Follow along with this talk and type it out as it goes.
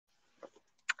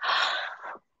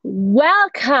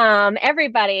Welcome,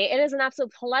 everybody. It is an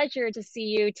absolute pleasure to see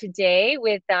you today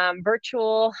with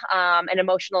virtual and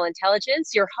emotional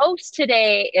intelligence. Your host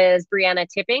today is Brianna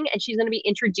Tipping, and she's going to be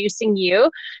introducing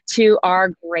you to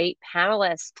our great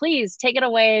panelists. Please take it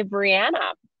away,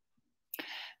 Brianna.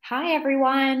 Hi,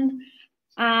 everyone.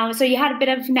 So you had a bit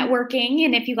of networking,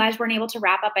 and if you guys weren't able to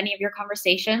wrap up any of your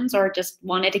conversations or just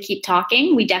wanted to keep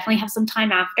talking, we definitely have some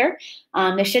time after.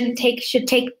 This should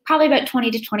take probably about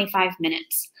 20 to 25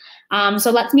 minutes.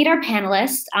 So let's meet our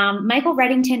panelists. Michael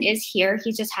Reddington is here.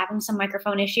 He's just having some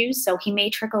microphone issues, so he may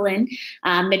trickle in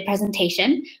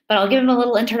mid-presentation, but I'll give him a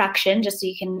little introduction just so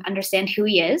you can understand who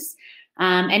he is.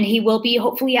 And he will be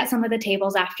hopefully at some of the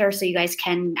tables after, so you guys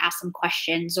can ask some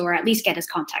questions or at least get his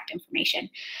contact information.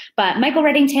 But Michael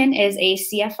Reddington is a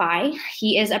CFI.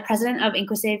 He is a president of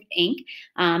Inquisitive Inc.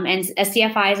 And a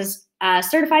CFI is a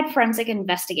certified forensic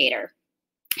investigator.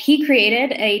 He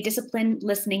created a disciplined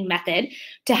listening method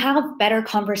to have better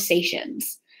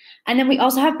conversations. And then we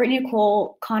also have Brittany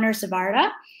Nicole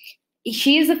Connor-Savarda.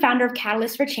 She is the founder of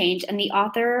Catalyst for Change and the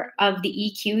author of the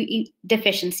EQ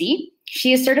Deficiency.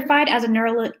 She is certified as a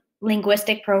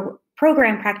neuro-linguistic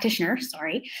program practitioner,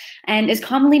 and is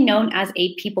commonly known as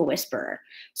a people whisperer.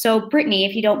 So Brittany,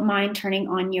 if you don't mind turning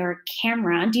on your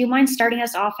camera, do you mind starting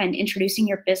us off and introducing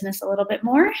your business a little bit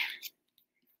more?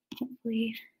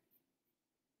 Hopefully.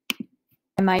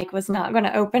 My mic was not going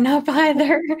to open up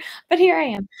either, but here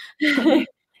I am.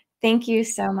 Thank you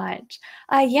so much.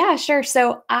 Yeah, sure.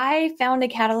 So I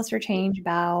founded Catalyst for Change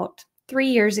about 3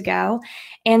 years ago,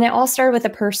 and it all started with a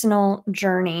personal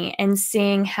journey and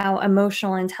seeing how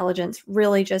emotional intelligence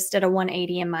really just did a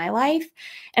 180 in my life.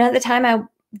 And at the time, I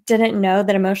didn't know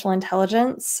that emotional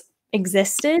intelligence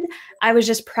existed. I was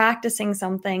just practicing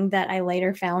something that I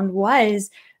later found was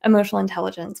emotional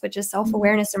intelligence, which is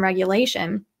self-awareness and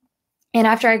regulation. And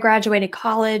after I graduated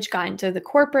college, got into the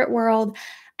corporate world,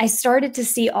 I started to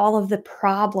see all of the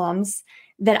problems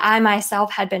that I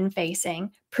myself had been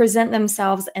facing present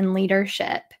themselves in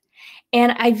leadership.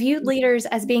 And I viewed leaders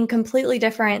as being completely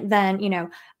different than,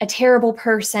 a terrible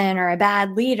person or a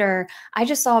bad leader. I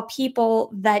just saw people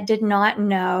that did not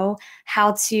know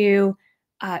how to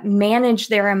manage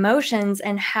their emotions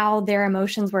and how their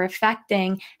emotions were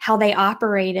affecting how they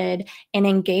operated and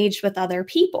engaged with other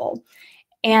people.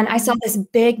 And I saw this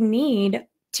big need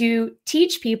to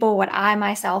teach people what I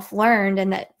myself learned,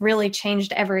 and that really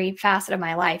changed every facet of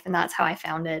my life. And that's how I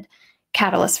founded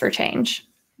Catalyst for Change.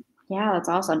 Yeah, that's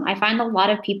awesome. I find a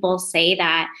lot of people say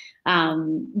that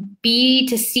B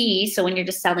to C, so when you're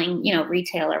just selling,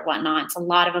 retail or whatnot, it's a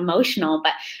lot of emotional,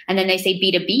 and then they say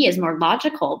B to B is more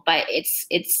logical, but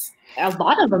it's a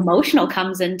lot of emotional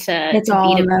comes into it's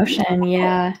all emotion.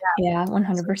 Yeah,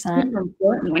 100%. It's super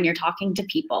important when you're talking to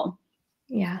people.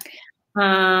 Yeah.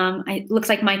 It looks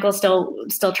like Michael's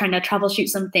still trying to troubleshoot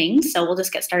some things, so we'll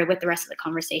just get started with the rest of the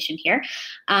conversation here.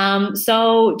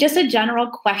 So just a general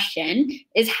question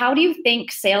is, how do you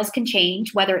think sales can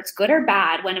change, whether it's good or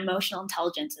bad, when emotional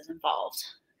intelligence is involved?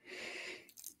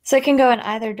 So it can go in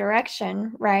either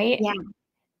direction, right? Yeah.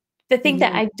 The thing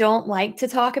that I don't like to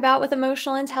talk about with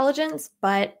emotional intelligence,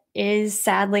 but is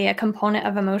sadly a component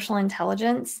of emotional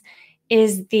intelligence,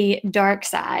 is the dark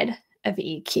side of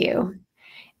EQ.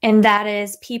 And that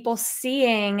is people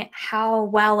seeing how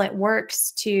well it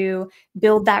works to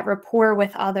build that rapport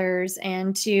with others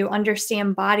and to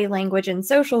understand body language and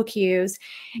social cues.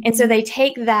 And so they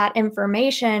take that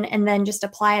information and then just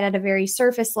apply it at a very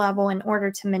surface level in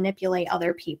order to manipulate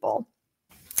other people.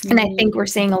 And I think we're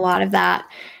seeing a lot of that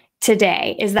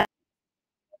today, is that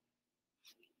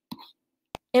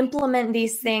implement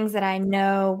these things that I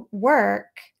know work,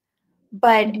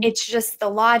 but it's just the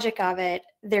logic of it.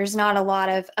 There's not a lot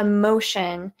of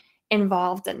emotion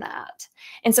involved in that.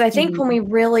 And so I think when we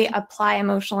really apply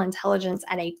emotional intelligence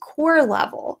at a core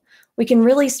level, we can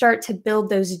really start to build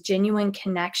those genuine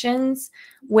connections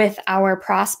with our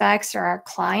prospects or our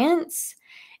clients.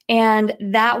 And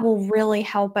that will really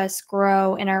help us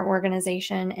grow in our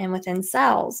organization and within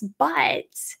sales. But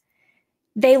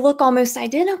they look almost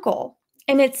identical.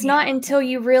 And it's not until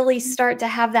you really start to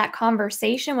have that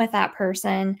conversation with that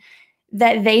person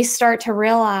that they start to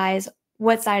realize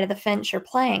what side of the fence you're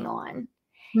playing on.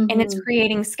 And it's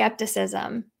creating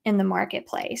skepticism in the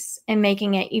marketplace and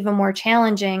making it even more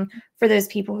challenging for those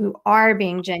people who are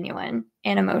being genuine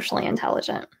and emotionally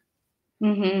intelligent.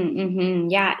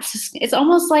 Yeah, it's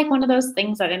almost like one of those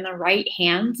things that in the right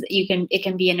hands, it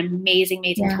can be an amazing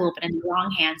tool, but in the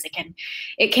wrong hands,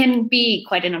 it can be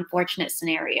quite an unfortunate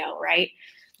scenario, right?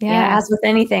 Yeah, as with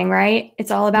anything, right?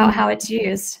 It's all about how it's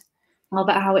used. All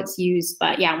about how it's used.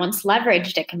 But yeah, once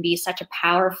leveraged, it can be such a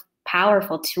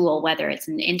powerful tool, whether it's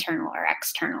an internal or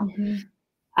external.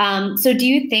 So do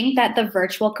you think that the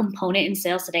virtual component in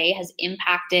sales today has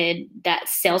impacted that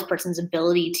salesperson's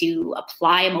ability to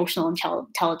apply emotional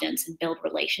intelligence and build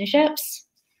relationships?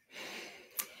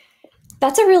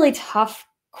 That's a really tough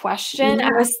question.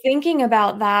 I was thinking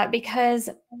about that because,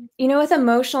 you know, with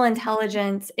emotional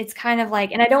intelligence, it's kind of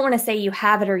like, and I don't want to say you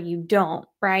have it or you don't,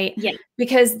 right? Yeah.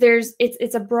 Because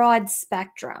it's a broad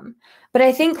spectrum. But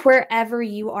I think wherever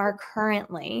you are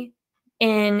currently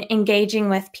in engaging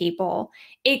with people,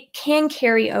 it can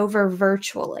carry over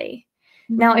virtually.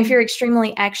 Now, if you're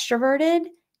extremely extroverted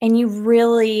and you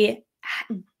really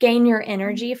gain your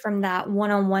energy from that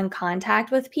one-on-one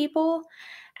contact with people,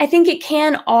 I think it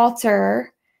can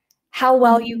alter how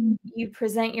well you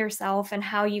present yourself and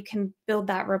how you can build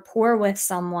that rapport with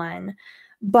someone.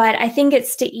 But I think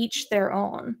it's to each their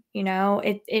own, you know,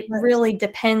 it really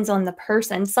depends on the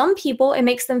person. Some people, it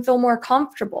makes them feel more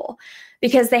comfortable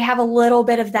because they have a little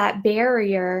bit of that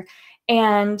barrier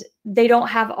and they don't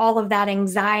have all of that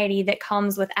anxiety that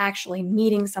comes with actually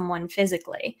meeting someone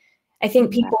physically. I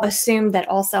think people assume that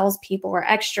all salespeople are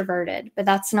extroverted, but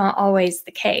that's not always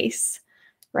the case,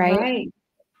 right?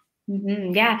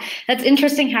 Yeah, that's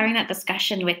interesting having that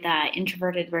discussion with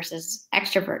introverted versus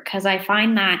extrovert, because I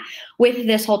find that with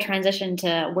this whole transition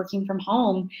to working from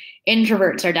home,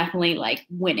 introverts are definitely like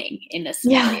winning in this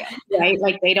scenario, right?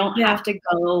 Like they don't have to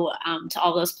go to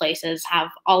all those places, have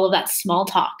all of that small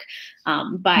talk.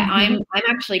 But I'm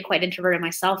actually quite introverted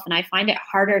myself, and I find it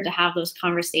harder to have those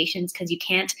conversations because you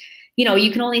can't, you know,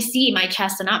 you can only see my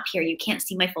chest and up here. You can't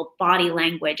see my full body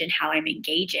language and how I'm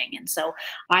engaging. And so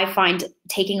I find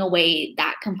taking away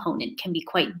that component can be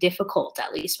quite difficult,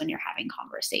 at least when you're having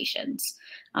conversations.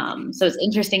 So it's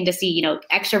interesting to see, you know,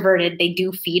 extroverted, they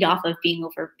do feed off of being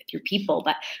over with your people.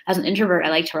 But as an introvert, I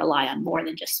like to rely on more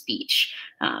than just speech.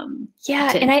 And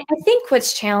I think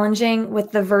what's challenging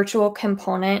with the virtual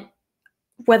component,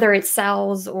 whether it's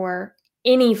sales or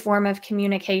any form of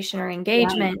communication or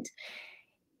engagement,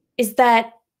 is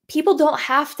that people don't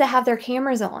have to have their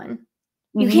cameras on.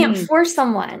 You can't force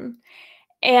someone.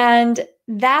 And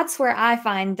that's where I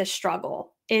find the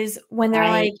struggle is when they're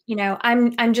like, you know,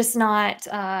 I'm just not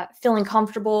feeling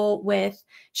comfortable with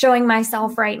showing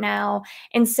myself right now.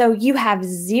 And so you have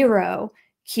zero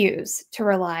cues to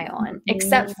rely on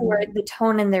except for the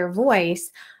tone in their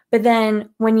voice. But then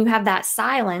when you have that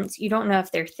silence, you don't know if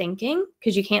they're thinking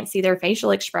because you can't see their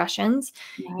facial expressions.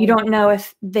 You don't know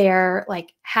if they're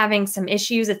like having some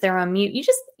issues, if they're on mute.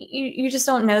 You just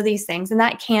don't know these things. And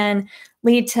that can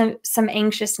lead to some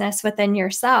anxiousness within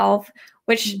yourself,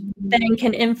 which then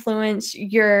can influence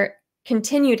your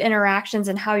continued interactions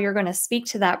and how you're going to speak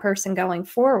to that person going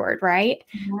forward, right?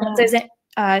 Once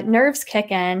those nerves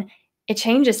kick in, it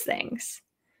changes things.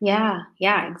 Yeah,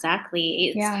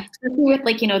 exactly. Especially with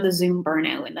like, you know, the Zoom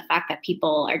burnout and the fact that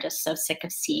people are just so sick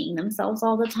of seeing themselves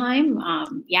all the time.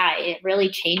 It really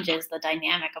changes the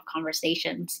dynamic of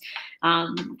conversations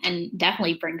and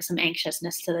definitely brings some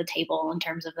anxiousness to the table in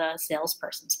terms of the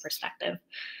salesperson's perspective.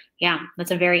 Yeah, that's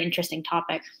a very interesting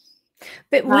topic.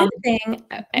 But one thing,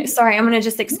 sorry, I'm going to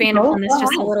just expand upon this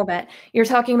just a little bit. You're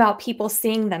talking about people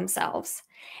seeing themselves.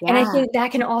 And I think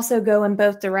that can also go in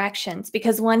both directions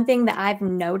because one thing that I've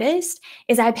noticed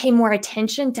is I pay more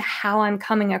attention to how I'm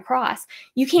coming across.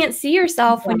 You can't see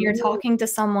yourself when you're talking to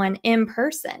someone in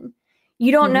person.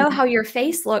 You don't know how your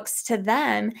face looks to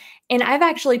them. And I've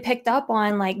actually picked up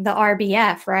on like the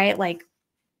RBF, right? Like,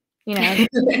 you know,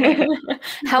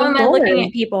 how am I looking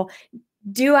at people?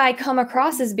 Do I come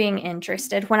across as being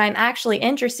interested? When I'm actually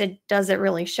interested, does it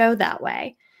really show that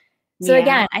way? So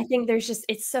again, I think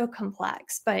it's so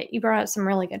complex, but you brought up some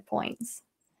really good points.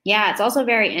 Yeah, it's also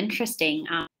very interesting.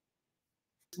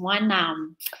 One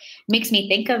makes me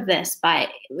think of this, but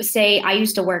say I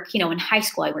used to work, you know, in high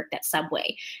school, I worked at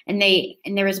Subway, and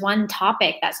there was one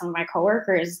topic that some of my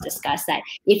coworkers discussed that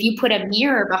if you put a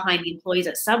mirror behind the employees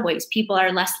at Subways, people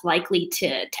are less likely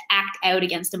to act out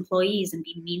against employees and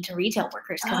be mean to retail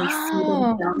workers because they see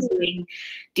themselves doing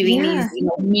these, you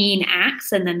know, mean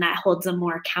acts, and then that holds them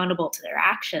more accountable to their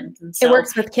actions. And so it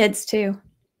works with kids too.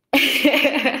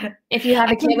 If you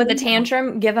have a kid with a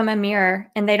tantrum, give them a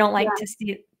mirror and they don't like to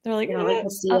see it. They're like, they don't like to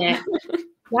see it.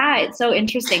 Yeah, it's so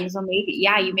interesting. So maybe,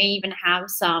 you may even have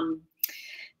some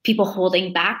people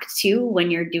holding back too when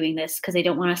you're doing this because they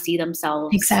don't want to see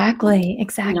themselves. Exactly.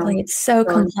 You know, it's so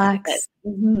complex.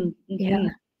 Yeah,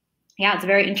 it's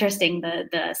very interesting,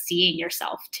 the seeing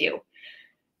yourself too.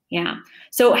 Yeah.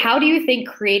 So how do you think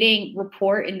creating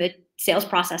rapport in the sales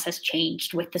process has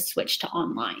changed with the switch to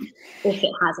online, if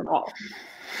it has at all?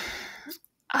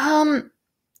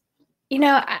 You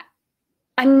know,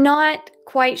 I'm not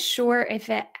quite sure if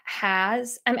it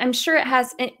has. I'm sure it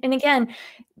has. And again,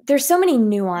 there's so many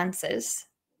nuances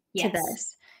to Yes,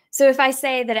 this. So if I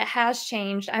say that it has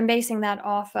changed, I'm basing that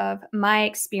off of my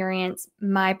experience,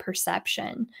 my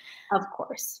perception. of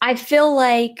course. I feel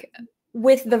like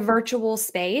with the virtual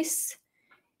space,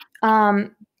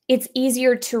 it's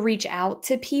easier to reach out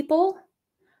to people.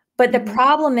 But the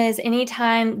problem is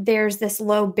anytime there's this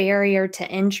low barrier to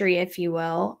entry, if you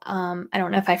will, I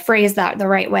don't know if I phrased that the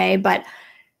right way, but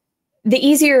the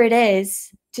easier it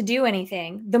is to do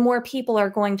anything, the more people are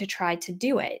going to try to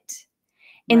do it.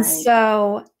 And Right.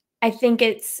 so I think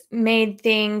it's made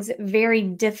things very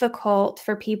difficult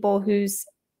for people whose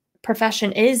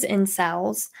profession is in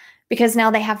sales because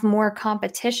now they have more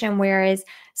competition, whereas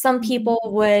some people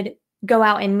would go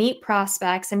out and meet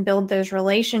prospects and build those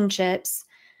relationships,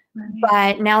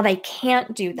 but now they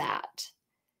can't do that.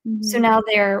 So now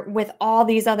they're with all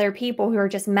these other people who are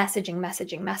just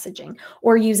messaging,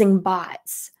 or using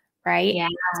bots, right? Yeah,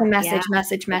 To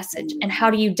message. And how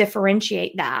do you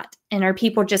differentiate that? And are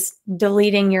people just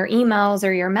deleting your emails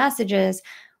or your messages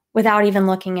without even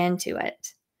looking into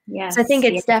it? yes. So I think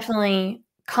it's definitely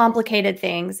complicated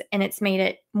things, and it's made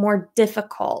it more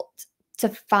difficult to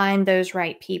find those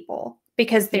right people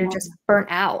because they're just burnt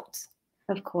out.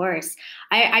 Of course.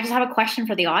 I just have a question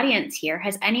for the audience here.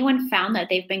 Has anyone found that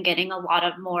they've been getting a lot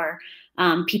of more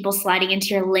people sliding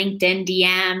into your LinkedIn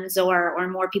DMs or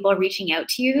more people reaching out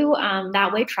to you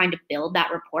that way, trying to build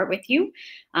that rapport with you?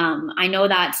 I know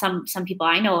that some people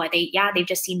I know, they've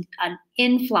just seen an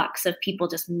influx of people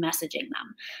just messaging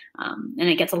them. And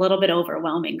it gets a little bit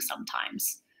overwhelming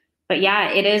sometimes. But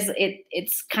yeah,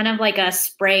 it's kind of like a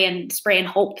spray and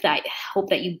hope that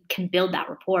you can build that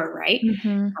rapport, right?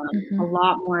 A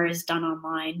lot more is done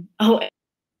online. Oh,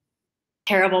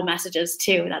 terrible messages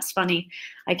too. That's funny.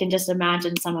 I can just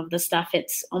imagine some of the stuff.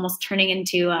 It's almost turning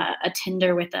into a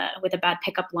Tinder with a bad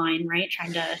pickup line, right?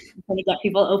 Trying to get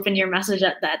people open your message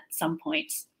at some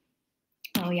points.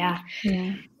 Oh yeah.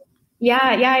 Yeah,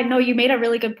 I know you made a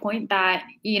really good point that,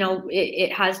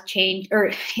 it has changed,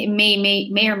 or it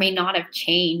may or may not have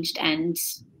changed. And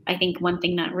I think one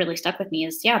thing that really stuck with me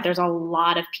is, there's a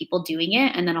lot of people doing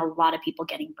it and then a lot of people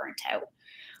getting burnt out.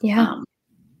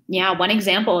 One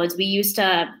example is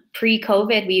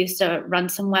pre-COVID, we used to run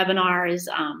some webinars,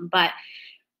 but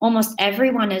almost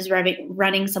everyone is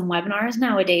running some webinars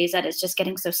nowadays that it's just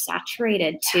getting so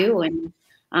saturated too.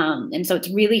 And so it's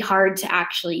really hard to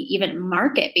actually even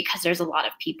market because there's a lot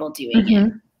of people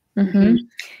doing it.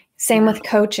 Same with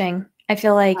coaching. I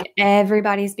feel like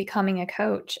everybody's becoming a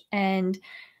coach. And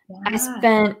I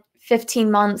spent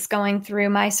 15 months going through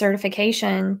my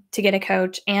certification to get a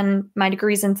coach and my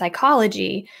degrees in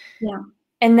psychology.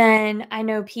 And then I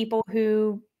know people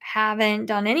who haven't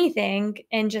done anything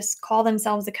and just call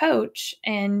themselves a coach.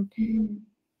 And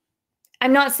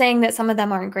I'm not saying that some of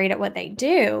them aren't great at what they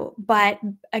do, but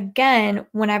again,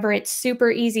 whenever it's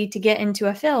super easy to get into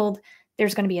a field,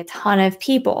 there's going to be a ton of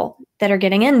people that are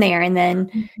getting in there. And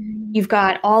then you've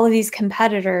got all of these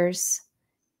competitors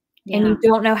and you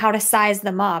don't know how to size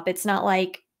them up. It's not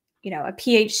like, a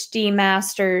PhD,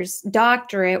 master's,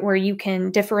 doctorate where you can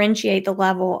differentiate the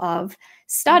level of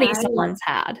study someone's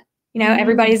had.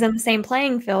 Everybody's in the same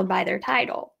playing field by their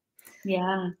title.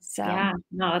 There's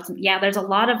a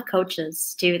lot of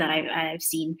coaches too that I've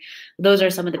seen. Those are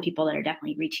some of the people that are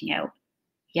definitely reaching out.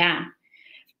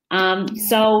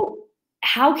 So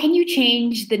how can you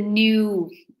change the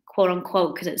new, quote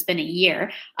unquote, because it's been a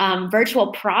year,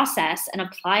 virtual process and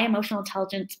apply emotional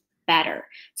intelligence better?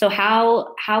 So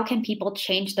how can people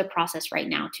change the process right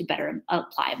now to better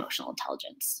apply emotional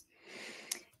intelligence?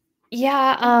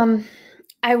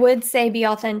 I would say be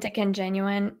authentic and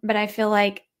genuine, but I feel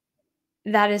like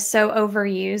that is so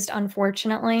overused,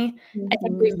 unfortunately. I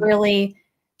think we've really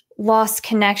lost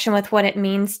connection with what it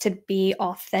means to be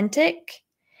authentic.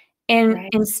 And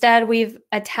instead, we've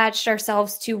attached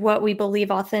ourselves to what we believe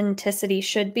authenticity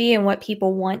should be and what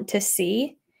people want to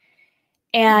see.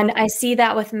 And I see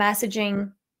that with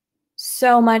messaging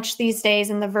so much these days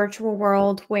in the virtual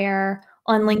world, where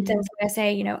on LinkedIn, I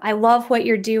say, I love what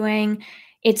you're doing.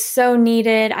 It's so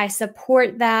needed. I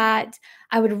support that.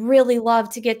 I would really love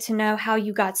to get to know how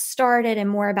you got started and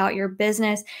more about your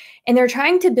business. And they're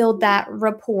trying to build that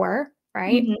rapport,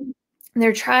 right?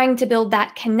 They're trying to build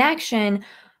that connection,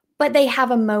 but they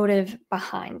have a motive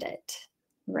behind it.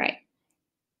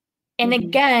 And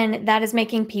again, that is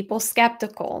making people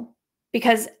skeptical,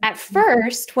 because at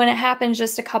first, when it happens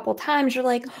just a couple times, you're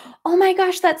like, oh my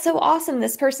gosh, that's so awesome.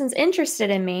 This person's interested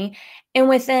in me. And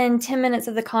within 10 minutes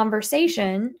of the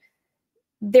conversation,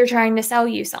 they're trying to sell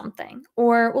you something,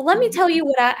 or, well, let me tell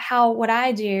you how what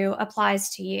I do applies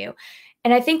to you.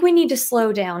 And I think we need to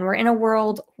slow down. We're in a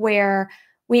world where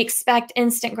we expect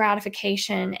instant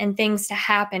gratification and things to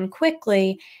happen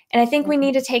quickly. And I think we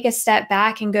need to take a step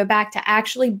back and go back to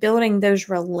actually building those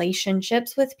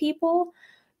relationships with people,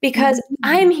 because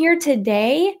I'm here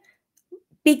today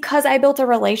because I built a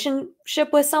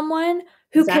relationship with someone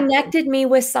who connected me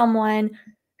with someone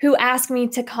who asked me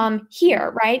to come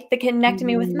here, right? That connected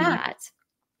me with Matt.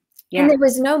 And there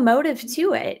was no motive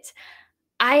to it.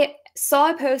 I saw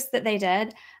a post that they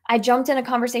did. I jumped in a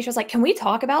conversation. I was like, can we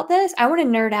talk about this? I want to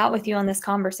nerd out with you on this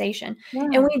conversation.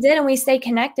 And we did, and we stayed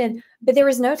connected, but there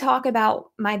was no talk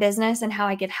about my business and how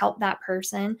I could help that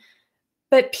person.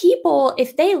 But people,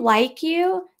 if they like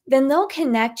you, then they'll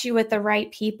connect you with the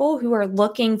right people who are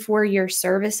looking for your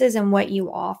services and what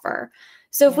you offer.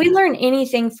 So if we learn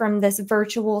anything from this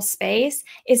virtual space,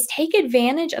 is take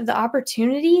advantage of the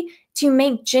opportunity to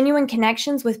make genuine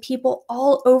connections with people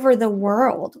all over the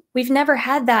world. We've never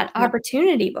had that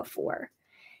opportunity before.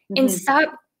 And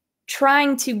stop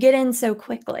trying to get in so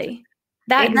quickly.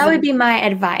 That would be my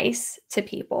advice to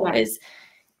people, is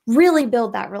really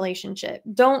build that relationship.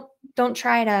 Don't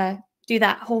try to do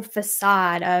that whole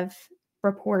facade of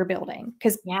rapport building,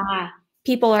 because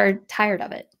people are tired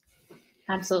of it.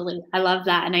 Absolutely. I love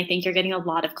that. And I think you're getting a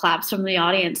lot of claps from the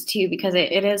audience too, because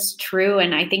it is true.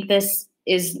 And I think this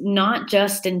is not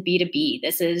just in B2B.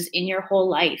 This is in your whole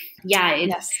life. Yeah.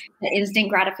 It's the instant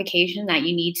gratification that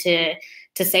you need to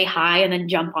say hi and then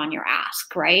jump on your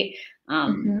ask, right?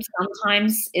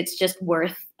 Sometimes it's just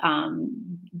worth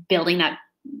building that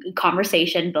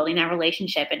conversation, building that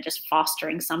relationship, and just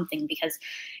fostering something. Because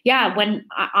when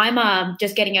I'm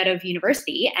just getting out of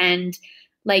university, and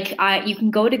like you can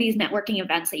go to these networking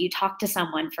events that you talk to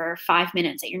someone for 5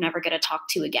 minutes that you're never going to talk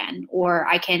to again, or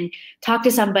I can talk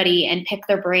to somebody and pick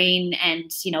their brain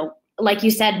and, like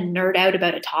you said, nerd out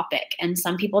about a topic. And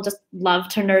some people just love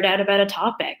to nerd out about a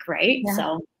topic, right?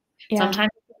 So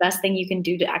sometimes it's the best thing you can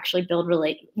do to actually build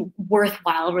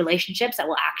worthwhile relationships that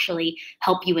will actually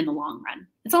help you in the long run.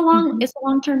 It's a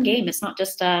long-term game. It's not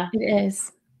just a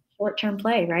short-term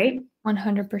play, right?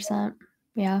 100%.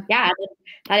 Yeah.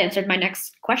 That answered my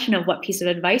next question of what piece of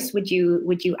advice would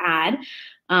you add?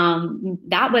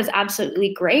 That was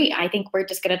absolutely great. I think we're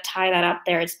just going to tie that up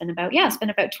there. It's been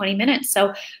about 20 minutes.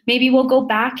 So maybe we'll go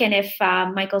back, and if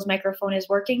Michael's microphone is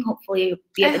working, hopefully you'll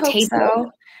be at the table.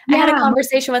 So. I had a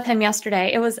conversation with him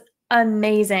yesterday. It was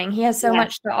amazing. He has so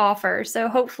much to offer. So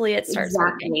hopefully it starts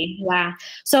working. Yeah.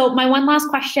 So my one last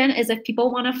question is, if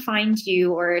people want to find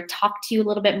you or talk to you a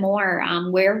little bit more,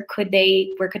 where could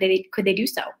they do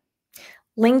so?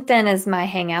 LinkedIn is my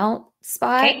hangout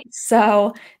spot. Okay.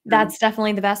 So that's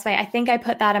definitely the best way. I think I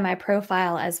put that in my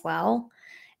profile as well.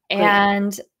 Great.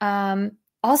 And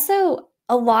also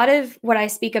a lot of what I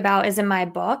speak about is in my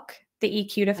book, The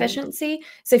EQ Deficiency.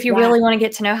 So if you really want to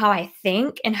get to know how I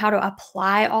think and how to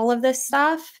apply all of this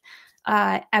stuff,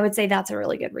 I would say that's a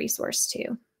really good resource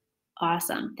too.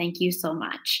 Awesome. Thank you so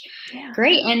much. Yeah.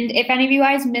 Great. And if any of you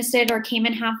guys missed it or came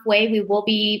in halfway, we will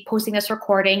be posting this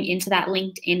recording into that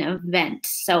LinkedIn event.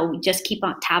 So just keep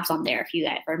on tabs on there if you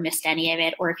ever missed any of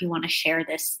it, or if you want to share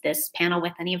this panel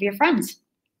with any of your friends.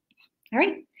 All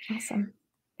right. Awesome.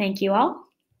 Thank you all.